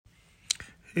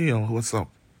Hey yo, what's up?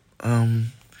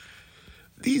 Um,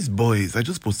 these boys, I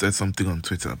just posted something on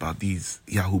Twitter about these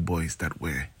Yahoo boys that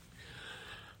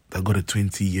got a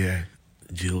 20-year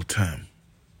jail term.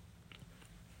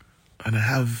 And I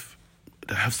have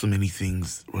so many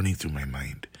things running through my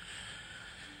mind.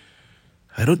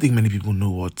 I don't think many people know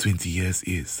what 20 years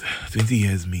is. 20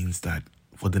 years means that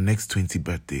for the next 20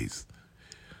 birthdays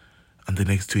and the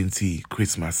next 20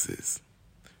 Christmases,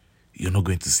 you're not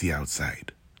going to see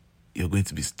outside. You're going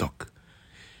to be stuck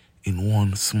in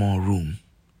one small room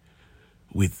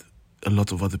with a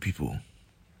lot of other people.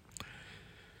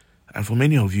 And for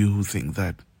many of you who think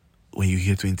that when you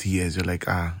hear 20 years, you're like,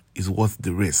 it's worth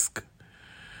the risk.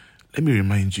 Let me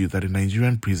remind you that a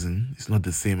Nigerian prison is not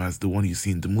the same as the one you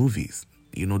see in the movies.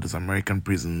 You know, those American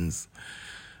prisons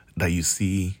that you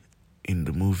see in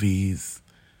the movies.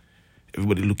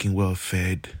 Everybody looking well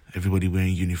fed, everybody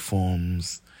wearing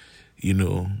uniforms,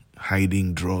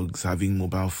 hiding drugs, having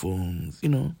mobile phones,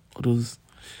 all those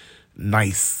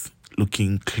nice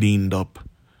looking, cleaned up.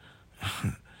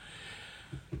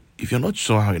 If you're not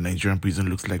sure how a Nigerian prison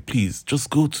looks like, please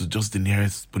just go to the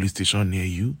nearest police station near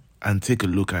you and take a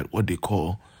look at what they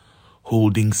call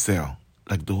holding cell.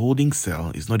 Like, the holding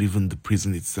cell is not even the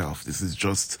prison itself. This is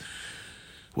just,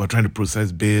 we're trying to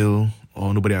process bail,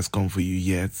 or nobody has come for you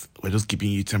yet. We're just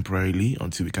keeping you temporarily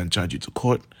until we can charge you to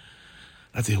court.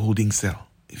 That's a holding cell.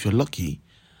 If you're lucky,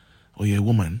 or you're a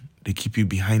woman, they keep you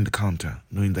behind the counter,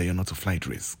 knowing that you're not a flight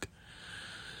risk.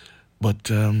 But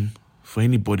for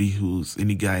any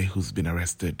guy who's been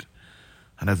arrested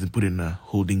and has been put in a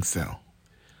holding cell,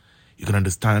 you can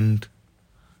understand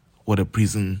what a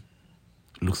prison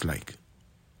looks like.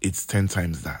 It's 10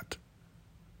 times that.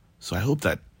 So I hope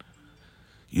that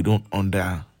you don't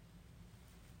underestimate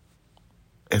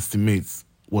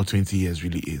what 20 years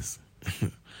really is.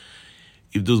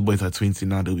 If those boys are 20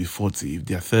 now, they'll be 40. If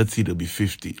they're 30, they'll be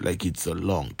 50. Like, it's a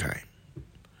long time.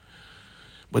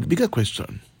 But the bigger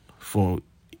question for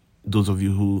those of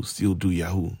you who still do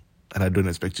Yahoo, and I don't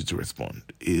expect you to respond,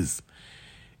 is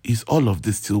all of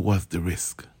this still worth the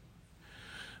risk?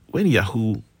 When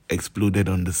Yahoo exploded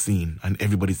on the scene and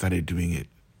everybody started doing it,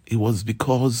 it was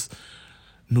because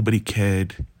nobody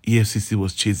cared. EFCC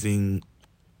was chasing,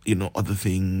 other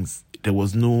things. There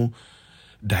was no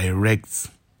direct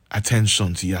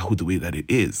attention to Yahoo the way that it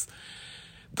is.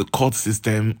 The court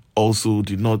system also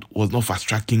was not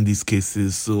fast-tracking these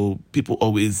cases, so people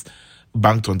always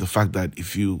banked on the fact that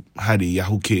if you had a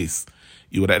Yahoo case,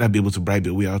 you would either be able to bribe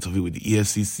your way out of it with the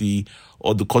EFCC,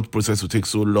 or the court process would take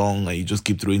so long and you just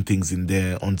keep throwing things in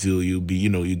there until you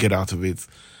get out of it.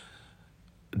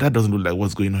 That doesn't look like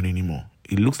what's going on anymore.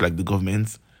 It looks like the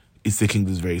government is taking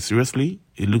this very seriously.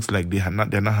 It looks like they're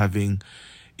not having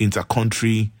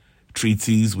inter-country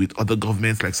treaties with other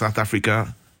governments like South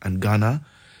Africa and Ghana.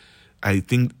 I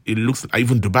think it looks,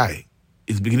 even Dubai,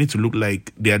 it's beginning to look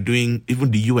like they are doing,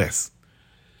 even the US.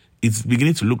 It's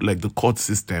beginning to look like the court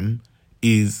system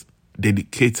is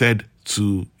dedicated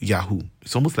to Yahoo.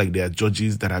 It's almost like there are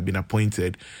judges that have been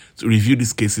appointed to review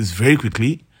these cases very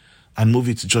quickly and move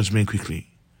it to judgment quickly.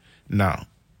 Now,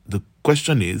 the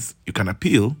question is, you can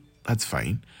appeal, that's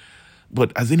fine.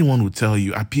 But as anyone would tell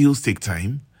you, appeals take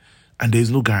time, and there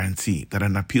is no guarantee that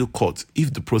an appeal court,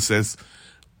 if the process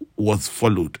was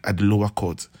followed at the lower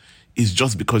court, is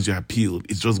just because you appealed,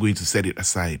 it's just going to set it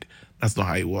aside. That's not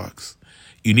how it works.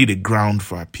 You need a ground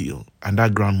for appeal, and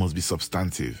that ground must be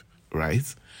substantive, right?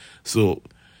 So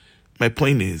my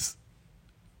point is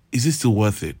it still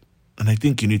worth it? And I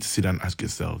think you need to sit down and ask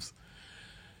yourselves.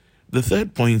 The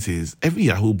third point is, every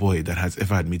Yahoo boy that has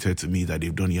ever admitted to me that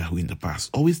they've done Yahoo in the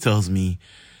past always tells me,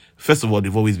 first of all,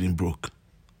 they've always been broke.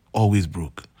 Always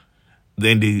broke.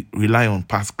 Then they rely on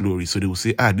past glory. So they will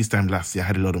say, this time last year I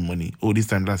had a lot of money. Oh, this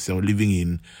time last year I was living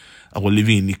in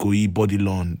Ikoyi, Body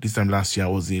Lawn. This time last year I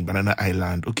was in Banana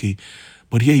Island. Okay,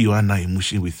 but here you are now in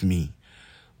Mushin with me.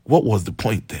 What was the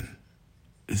point then?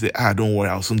 They say, don't worry,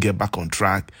 I'll soon get back on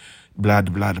track. Blah,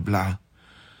 blah, blah.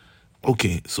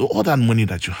 Okay, so all that money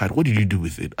that you had, what did you do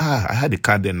with it? I had a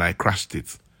car then and I crashed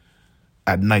it.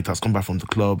 At night, I was come back from the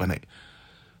club and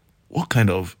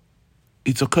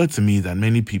it occurred to me that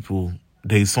many people,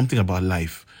 there is something about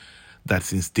life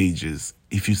that's in stages.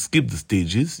 If you skip the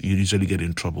stages, you usually get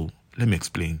in trouble. Let me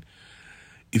explain.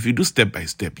 If you do step by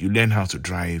step, you learn how to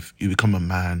drive, you become a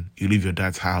man, you leave your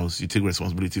dad's house, you take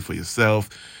responsibility for yourself,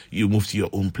 you move to your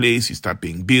own place, you start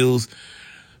paying bills.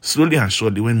 Slowly and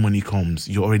surely, when money comes,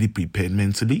 you're already prepared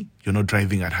mentally. You're not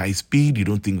driving at high speed. You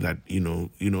don't think that,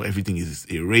 everything is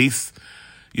a race.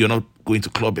 You're not going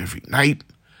to club every night.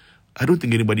 I don't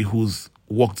think anybody who's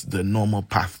walked the normal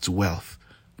path to wealth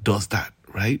does that,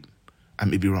 right? I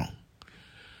may be wrong.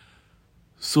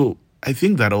 So I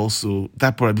think that also,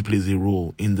 that probably plays a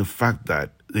role in the fact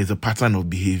that there's a pattern of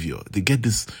behavior. They get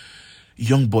this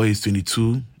young boy is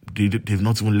 22, they've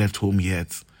not even left home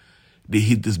yet. They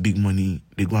hit this big money,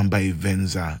 they go and buy a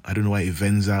Venza. I don't know why a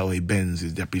Venza or a Benz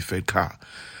is their preferred car.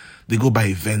 They go buy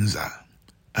a Venza,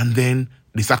 and then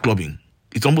they start clubbing.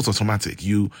 It's almost automatic.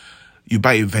 You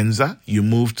buy a Venza, you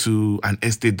move to an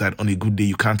estate that on a good day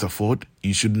you can't afford.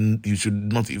 You can't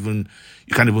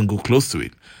even go close to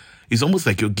it. It's almost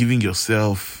like you're giving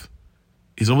yourself,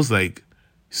 it's almost like,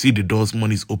 see the doors,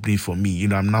 money's opening for me.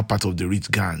 I'm now part of the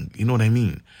rich gang. You know what I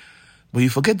mean? But you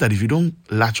forget that if you don't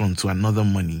latch on to another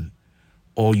money,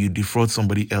 or you defraud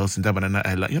somebody else in that banana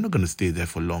island, you're not going to stay there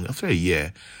for long. After a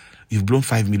year, you've blown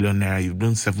 5 million naira, you've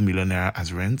blown 7 million naira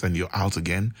as rent, and you're out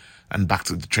again and back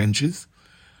to the trenches.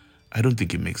 I don't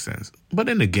think it makes sense. But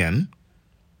then again,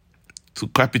 to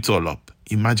cap it all up,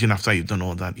 imagine after you've done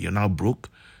all that, you're now broke,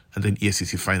 and then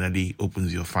EFCC finally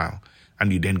opens your file,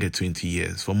 and you then get 20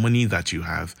 years for money that you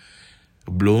have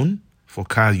blown, for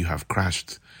cars you have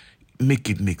crashed. Make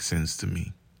it make sense to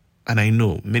me. And I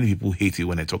know many people hate it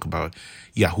when I talk about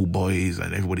Yahoo boys,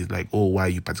 and everybody's like, oh, why are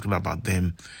you particular about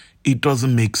them? It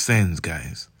doesn't make sense,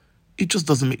 guys. It just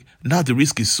doesn't make... Now the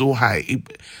risk is so high.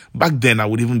 Back then, I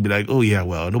would even be like, oh, yeah,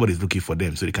 well, nobody's looking for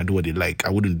them, so they can do what they like.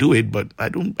 I wouldn't do it, but I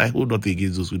hold nothing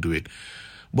against those who do it.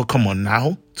 But come on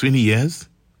now, 20 years?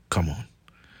 Come on.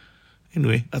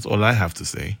 Anyway, that's all I have to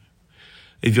say.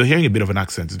 If you're hearing a bit of an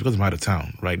accent, it's because I'm out of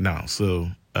town right now. So,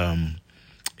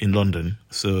 in London.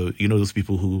 So, those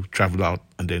people who travel out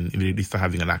and then immediately start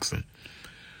having an accent.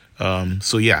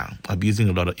 So yeah, I'll be using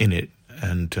a lot of in it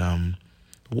and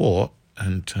war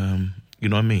and you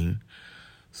know what I mean?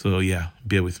 So yeah,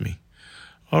 bear with me.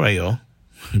 All right, y'all.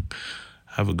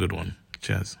 Have a good one.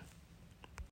 Cheers.